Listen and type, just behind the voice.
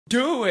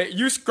Do it.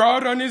 You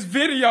scrolled on this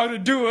video to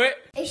do it.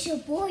 It's your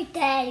boy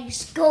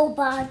Daddy's Go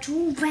by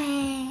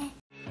Joovier.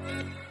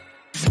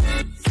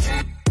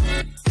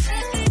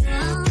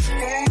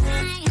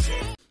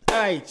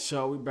 Alright,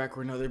 y'all, we back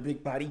with another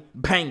big body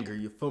banger,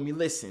 you feel me?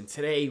 Listen,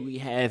 today we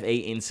have a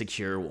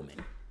insecure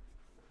woman.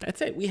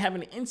 That's it. We have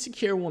an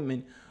insecure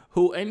woman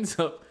who ends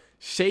up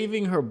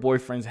shaving her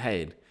boyfriend's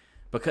head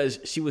because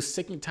she was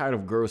sick and tired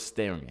of girls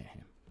staring at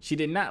him. She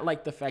did not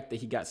like the fact that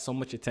he got so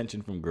much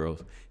attention from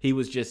girls. He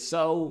was just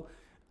so,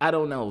 I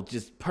don't know,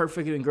 just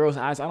perfect in girls'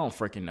 eyes. I don't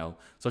freaking know.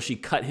 So she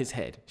cut his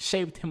head,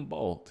 shaved him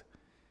bald.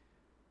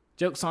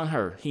 Joke's on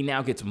her. He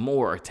now gets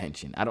more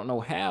attention. I don't know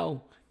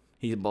how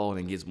he's bald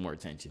and gets more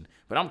attention.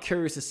 But I'm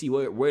curious to see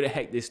where the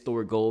heck this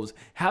story goes,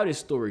 how this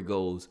story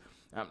goes.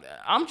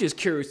 I'm just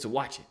curious to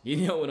watch it.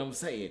 You know what I'm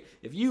saying?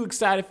 If you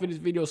excited for this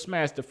video,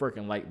 smash the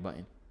freaking like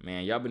button.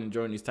 Man, y'all been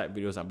enjoying these type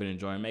videos. I've been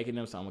enjoying making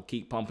them, so I'm going to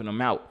keep pumping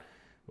them out.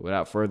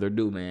 Without further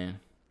ado, man,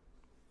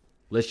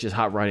 let's just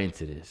hop right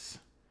into this.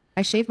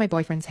 I shave my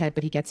boyfriend's head,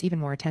 but he gets even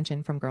more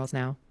attention from girls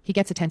now. He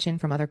gets attention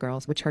from other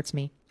girls, which hurts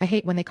me. I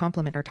hate when they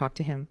compliment or talk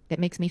to him. It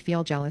makes me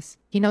feel jealous.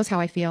 He knows how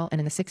I feel,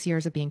 and in the 6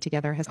 years of being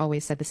together has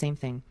always said the same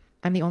thing.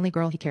 I'm the only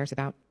girl he cares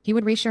about. He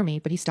would reassure me,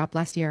 but he stopped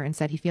last year and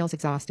said he feels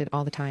exhausted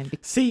all the time.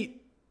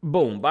 See,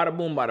 boom, bada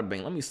boom, bada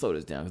bing. Let me slow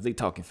this down because they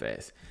talking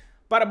fast.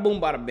 Bada boom,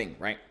 bada bing,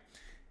 right?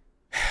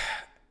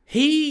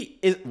 He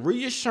is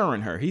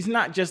reassuring her. He's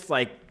not just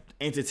like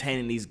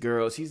entertaining these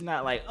girls. He's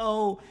not like,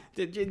 oh,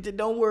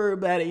 don't worry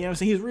about it. You know what I'm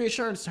saying? He's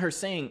reassuring her,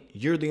 saying,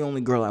 you're the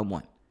only girl I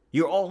want.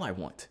 You're all I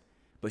want.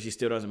 But she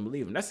still doesn't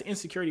believe him. That's an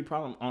insecurity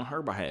problem on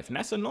her behalf. And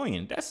that's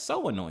annoying. That's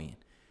so annoying.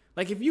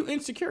 Like, if you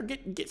insecure,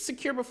 get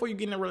secure before you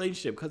get in a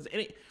relationship. Because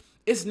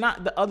it's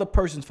not the other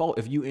person's fault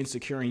if you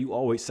insecure and you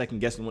always second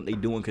guessing what they're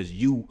doing because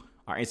you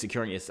are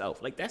insecure in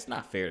yourself. Like, that's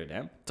not fair to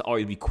them to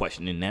always be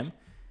questioning them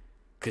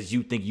because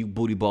you think you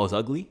booty balls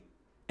ugly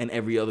and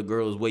every other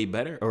girl is way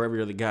better or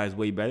every other guy is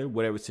way better,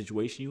 whatever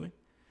situation you in.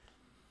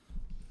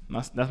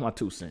 That's my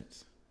 2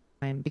 cents.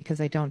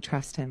 Because I don't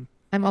trust him.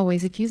 I'm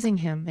always accusing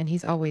him, and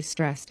he's always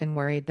stressed and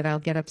worried that I'll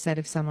get upset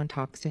if someone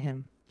talks to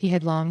him. He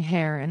had long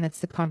hair, and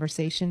that's the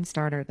conversation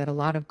starter that a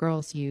lot of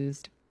girls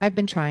used. I've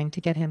been trying to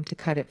get him to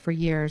cut it for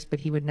years, but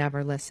he would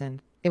never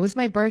listen. It was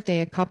my birthday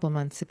a couple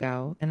months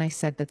ago, and I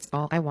said that's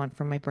all I want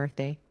for my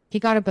birthday. He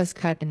got a buzz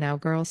cut, and now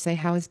girls say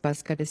how his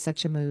buzz cut is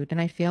such a mood,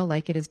 and I feel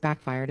like it has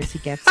backfired as he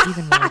gets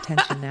even more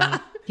attention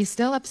now. He's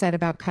still upset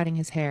about cutting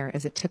his hair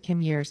as it took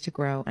him years to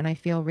grow, and I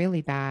feel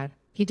really bad.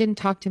 He didn't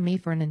talk to me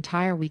for an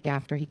entire week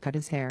after he cut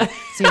his hair.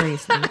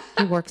 Seriously,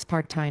 he works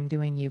part-time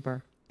doing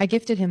Uber. I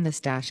gifted him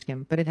this dash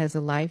cam, but it has a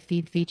live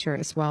feed feature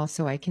as well,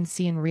 so I can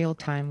see in real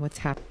time what's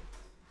happening.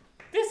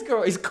 This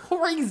girl is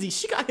crazy.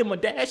 She got him a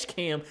dash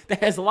cam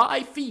that has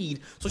live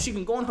feed so she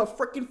can go on her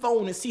freaking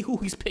phone and see who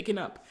he's picking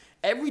up.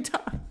 Every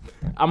time.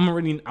 I'm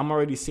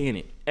already seeing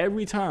it.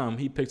 Every time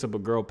he picks up a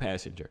girl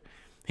passenger,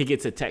 he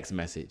gets a text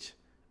message.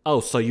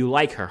 Oh, so you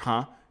like her,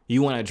 huh?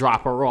 You want to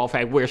drop her off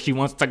at where she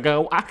wants to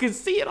go? I can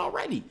see it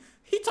already.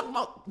 He talking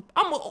about,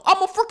 I'm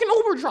a freaking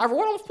Uber driver.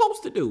 What am I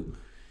supposed to do?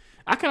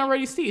 I can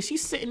already see it.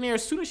 She's sitting there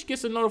as soon as she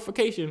gets a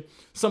notification,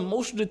 some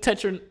motion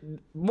detector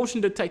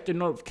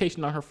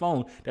notification on her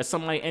phone that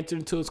somebody entered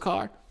into his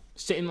car,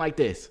 sitting like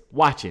this,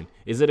 watching.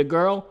 Is it a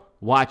girl?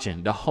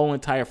 Watching the whole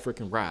entire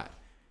freaking ride.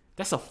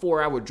 That's a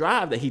 4-hour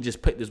drive that he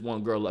just picked this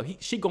one girl up.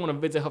 She going to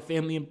visit her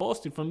family in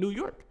Boston from New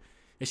York.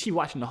 And she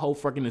watching the whole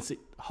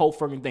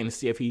freaking thing to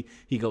see if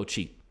he go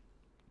cheap.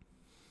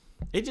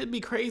 It just be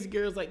crazy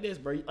girls like this,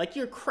 bro. Like,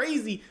 you're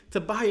crazy to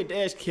buy a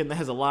dash cam that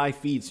has a live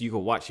feed so you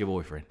can watch your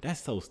boyfriend.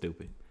 That's so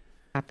stupid.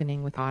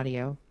 Happening with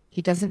audio.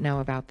 He doesn't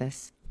know about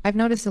this. I've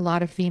noticed a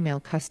lot of female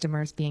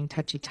customers being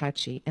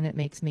touchy-touchy, and it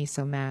makes me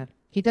so mad.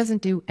 He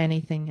doesn't do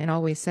anything and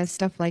always says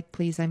stuff like,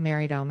 please, I'm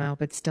married, Elmo,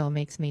 but still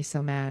makes me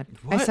so mad.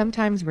 What? I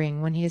sometimes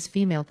ring when he has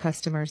female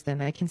customers, then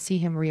I can see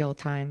him real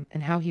time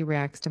and how he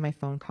reacts to my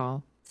phone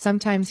call.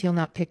 Sometimes he'll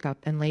not pick up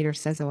and later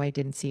says, oh, I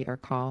didn't see your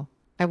call.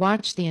 I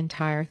watch the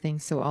entire thing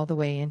so all the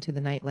way into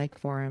the night like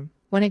for him.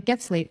 When it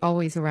gets late,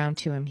 always around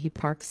 2 a.m. he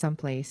parks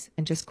someplace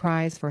and just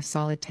cries for a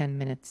solid 10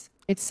 minutes.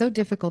 It's so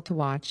difficult to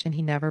watch and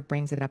he never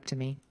brings it up to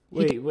me.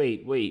 Wait.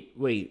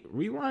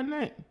 Rewind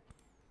that.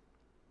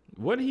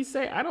 What did he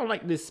say? I don't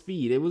like this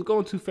speed. It was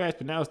going too fast,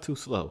 but now it's too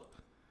slow.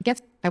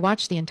 I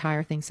watch the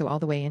entire thing so all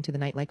the way into the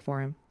night like for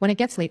him. When it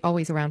gets late,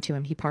 always around 2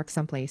 a.m. he parks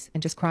someplace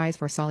and just cries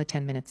for a solid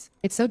 10 minutes.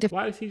 It's so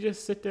difficult. Why does he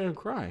just sit there and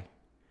cry?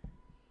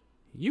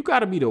 You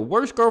gotta be the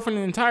worst girlfriend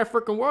in the entire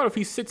freaking world if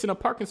he sits in a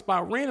parking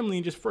spot randomly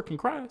and just freaking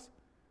cries.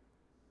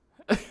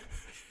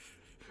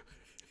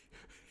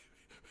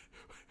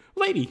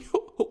 Lady,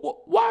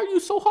 why are you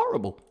so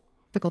horrible?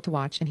 Difficult to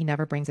watch and he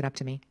never brings it up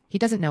to me. He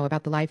doesn't know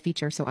about the live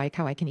feature, so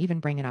how I can even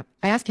bring it up.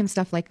 I ask him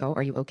stuff like, oh,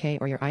 are you okay?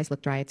 Or your eyes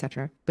look dry,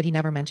 etc. But he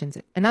never mentions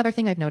it. Another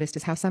thing I've noticed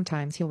is how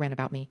sometimes he'll rant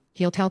about me.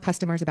 He'll tell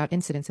customers about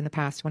incidents in the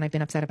past when I've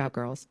been upset about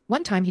girls.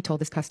 One time he told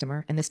this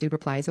customer, and this dude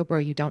replies, oh bro,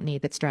 you don't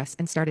need that stress,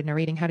 and started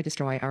narrating how to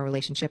destroy our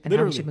relationship and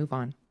how we should move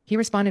on. He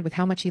responded with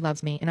how much he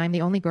loves me, and I'm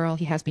the only girl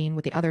he has been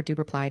with. The other dude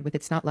replied with,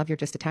 it's not love, you're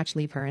just attached,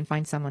 leave her and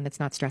find someone that's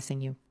not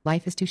stressing you.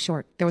 Life is too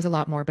short. There was a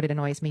lot more, but it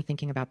annoys me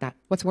thinking about that.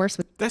 What's worse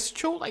with— That's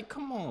true. Like,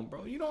 come on,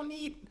 bro. You don't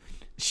need...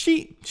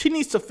 She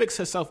needs to fix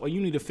herself, or you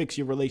need to fix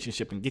your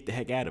relationship and get the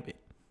heck out of it.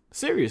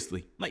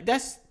 Seriously. Like,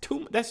 that's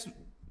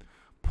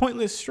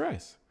pointless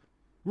stress.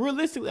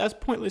 Realistically, that's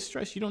pointless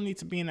stress. You don't need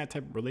to be in that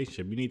type of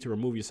relationship. You need to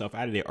remove yourself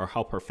out of there or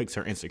help her fix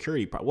her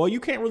insecurity. Well, you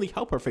can't really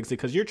help her fix it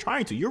because you're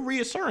trying to. You're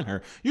reassuring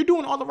her. You're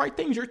doing all the right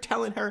things. You're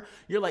telling her.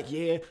 You're like,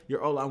 yeah,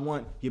 you're all I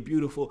want. You're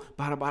beautiful.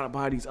 Bada, bada,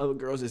 bada. These other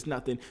girls is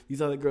nothing.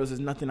 These other girls is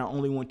nothing. I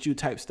only want you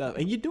type stuff.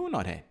 And you're doing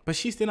all that. But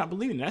she's still not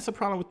believing it. That's a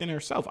problem within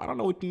herself. I don't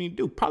know what you need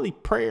to do. Probably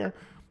prayer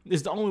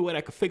is the only way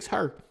that could fix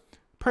her.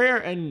 Prayer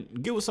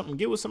and get with something.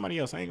 Get with somebody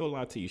else. I ain't gonna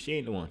lie to you. She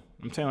ain't the one.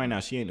 I'm telling you right now,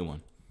 she ain't the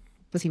one.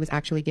 he was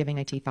actually giving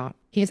IT thought.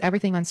 He has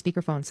everything on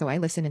speakerphone, so I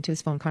listen into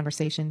his phone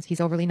conversations.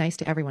 He's overly nice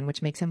to everyone,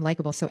 which makes him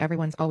likable, so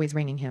everyone's always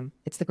ringing him.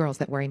 It's the girls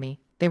that worry me.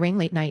 They ring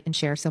late night and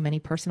share so many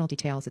personal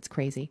details, it's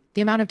crazy.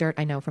 The amount of dirt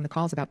I know from the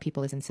calls about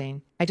people is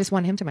insane. I just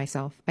want him to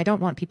myself. I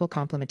don't want people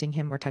complimenting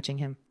him or touching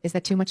him. Is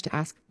that too much to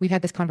ask? We've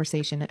had this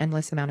conversation an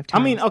endless amount of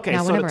times. I mean, okay,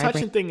 now, so the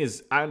touching thing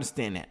is, I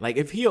understand that. Like,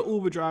 if he a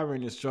Uber driver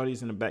and his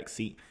shorty's in the back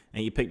seat,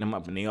 and you pick them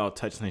up and they all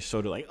touch on his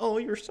shoulder like, oh,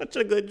 you're such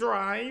a good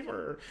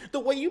driver. The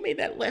way you made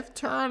that left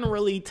turn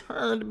really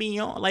turned me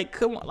on. Like,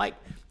 come on. Like,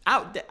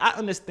 I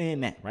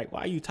understand that, right?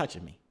 Why are you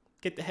touching me?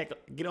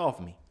 Get off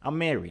me. I'm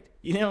married.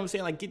 You know what I'm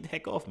saying? Like, get the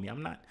heck off me.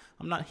 I'm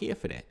not here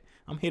for that.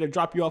 I'm here to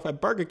drop you off at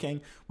Burger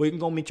King where you can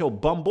go meet your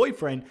bum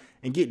boyfriend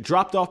and get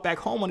dropped off back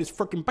home on his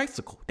freaking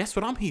bicycle. That's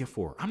what I'm here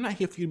for. I'm not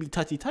here for you to be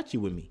touchy-touchy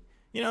with me.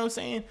 You know what I'm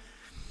saying?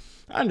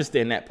 I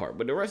understand that part,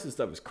 but the rest of the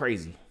stuff is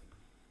crazy.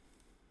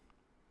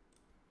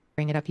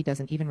 Bring it up, he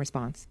doesn't even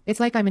respond. It's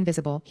like I'm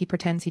invisible. He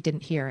pretends he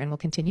didn't hear and will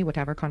continue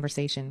whatever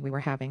conversation we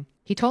were having.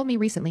 He told me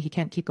recently he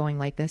can't keep going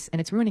like this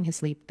and it's ruining his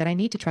sleep, that I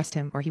need to trust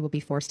him or he will be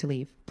forced to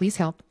leave. Please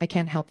help. I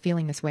can't help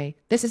feeling this way.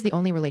 This is the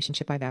only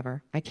relationship I've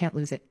ever. I can't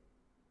lose it.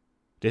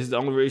 This is the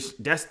only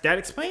that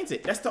explains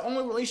it. That's the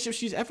only relationship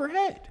she's ever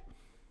had.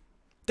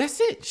 That's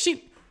it.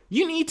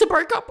 You need to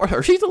break up with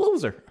her. She's a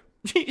loser.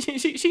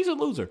 She's a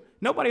loser.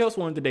 Nobody else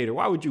wanted to date her.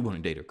 Why would you want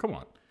to date her? Come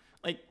on.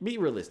 Like, be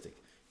realistic.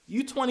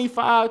 You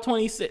 25,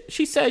 26.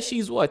 She says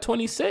she's what,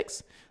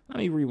 26? Let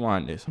me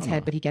rewind this. His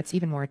head, but he gets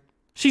even more.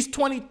 She's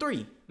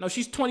 23. No,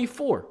 she's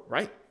 24,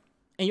 right?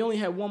 And you only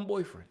had one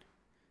boyfriend.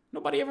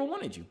 Nobody ever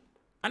wanted you.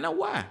 I know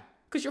why.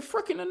 Because you're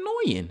freaking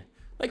annoying.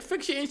 Like,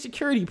 fix your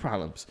insecurity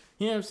problems.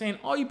 You know what I'm saying?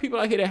 All you people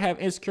out here that have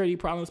insecurity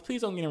problems,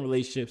 please don't get in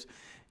relationships.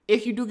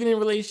 If you do get in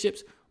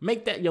relationships,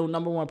 make that your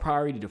number one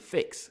priority to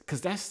fix.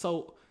 Because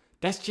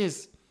that's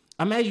just...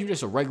 Imagine you're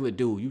just a regular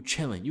dude. You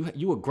chilling.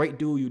 You a great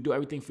dude. You do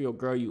everything for your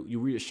girl. You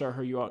reassure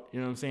her. You know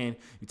what I'm saying?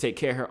 You take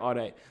care of her, all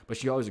that. But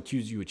she always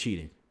accuses you of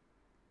cheating.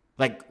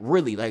 Like,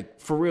 really,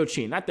 like, for real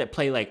cheating. Not that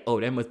play like,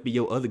 oh, that must be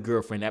your other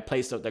girlfriend. That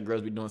play stuff that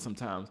girls be doing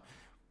sometimes.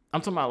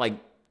 I'm talking about, like,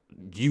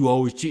 you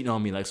always cheating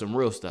on me, like some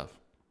real stuff.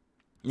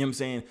 You know what I'm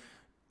saying?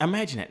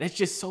 Imagine that. That's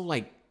just so,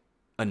 like,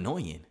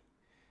 annoying.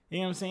 You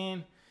know what I'm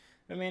saying?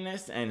 I mean,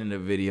 that's the end of the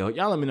video.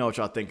 Y'all let me know what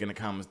y'all think in the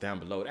comments down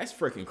below. That's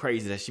freaking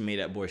crazy that she made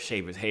that boy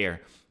shave his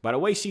hair. By the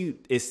way she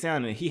is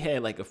sounding, he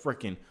had like a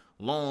freaking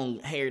long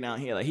hair down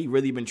here. Like, he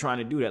really been trying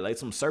to do that, like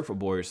some surfer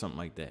boy or something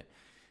like that.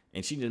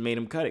 And she just made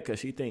him cut it because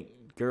she think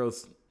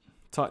girls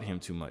taught him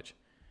too much.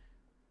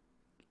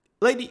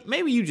 Lady,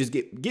 maybe you just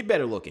get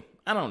better looking.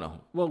 I don't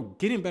know. Well,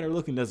 getting better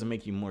looking doesn't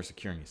make you more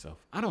secure in yourself.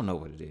 I don't know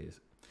what it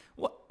is.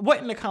 What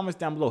in the comments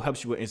down below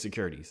helps you with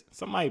insecurities?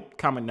 Somebody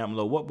comment down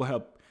below what will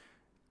help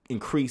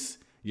increase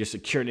your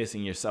secureness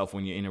in yourself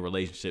when you're in a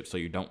relationship so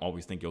you don't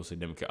always think your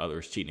significant other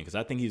is cheating. Because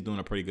I think he's doing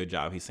a pretty good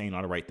job. He's saying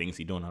all the right things.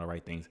 He's doing all the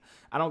right things.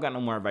 I don't got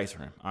no more advice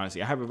for him.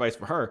 Honestly, I have advice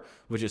for her,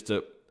 which is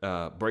to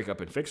break up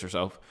and fix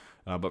herself.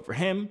 But for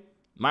him,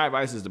 my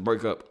advice is to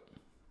break up,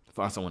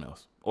 find someone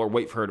else, or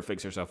wait for her to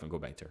fix herself and go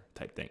back to her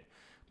type thing.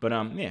 But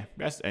yeah,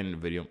 that's the end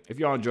of the video. If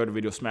y'all enjoyed the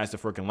video, smash the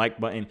freaking like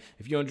button.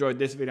 If you enjoyed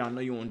this video, I know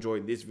you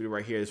enjoyed this video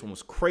right here. This one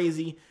was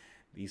crazy.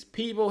 These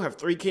people have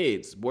 3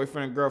 kids.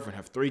 Boyfriend and girlfriend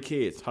have 3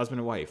 kids. Husband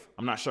and wife.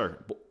 I'm not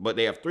sure, but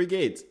they have 3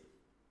 kids.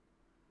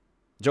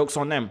 Joke's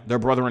on them. They're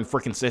brother and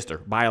freaking sister,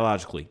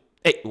 biologically.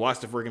 Hey, watch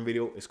the freaking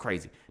video. It's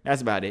crazy.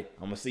 That's about it.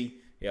 I'm going to see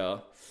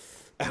y'all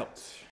out.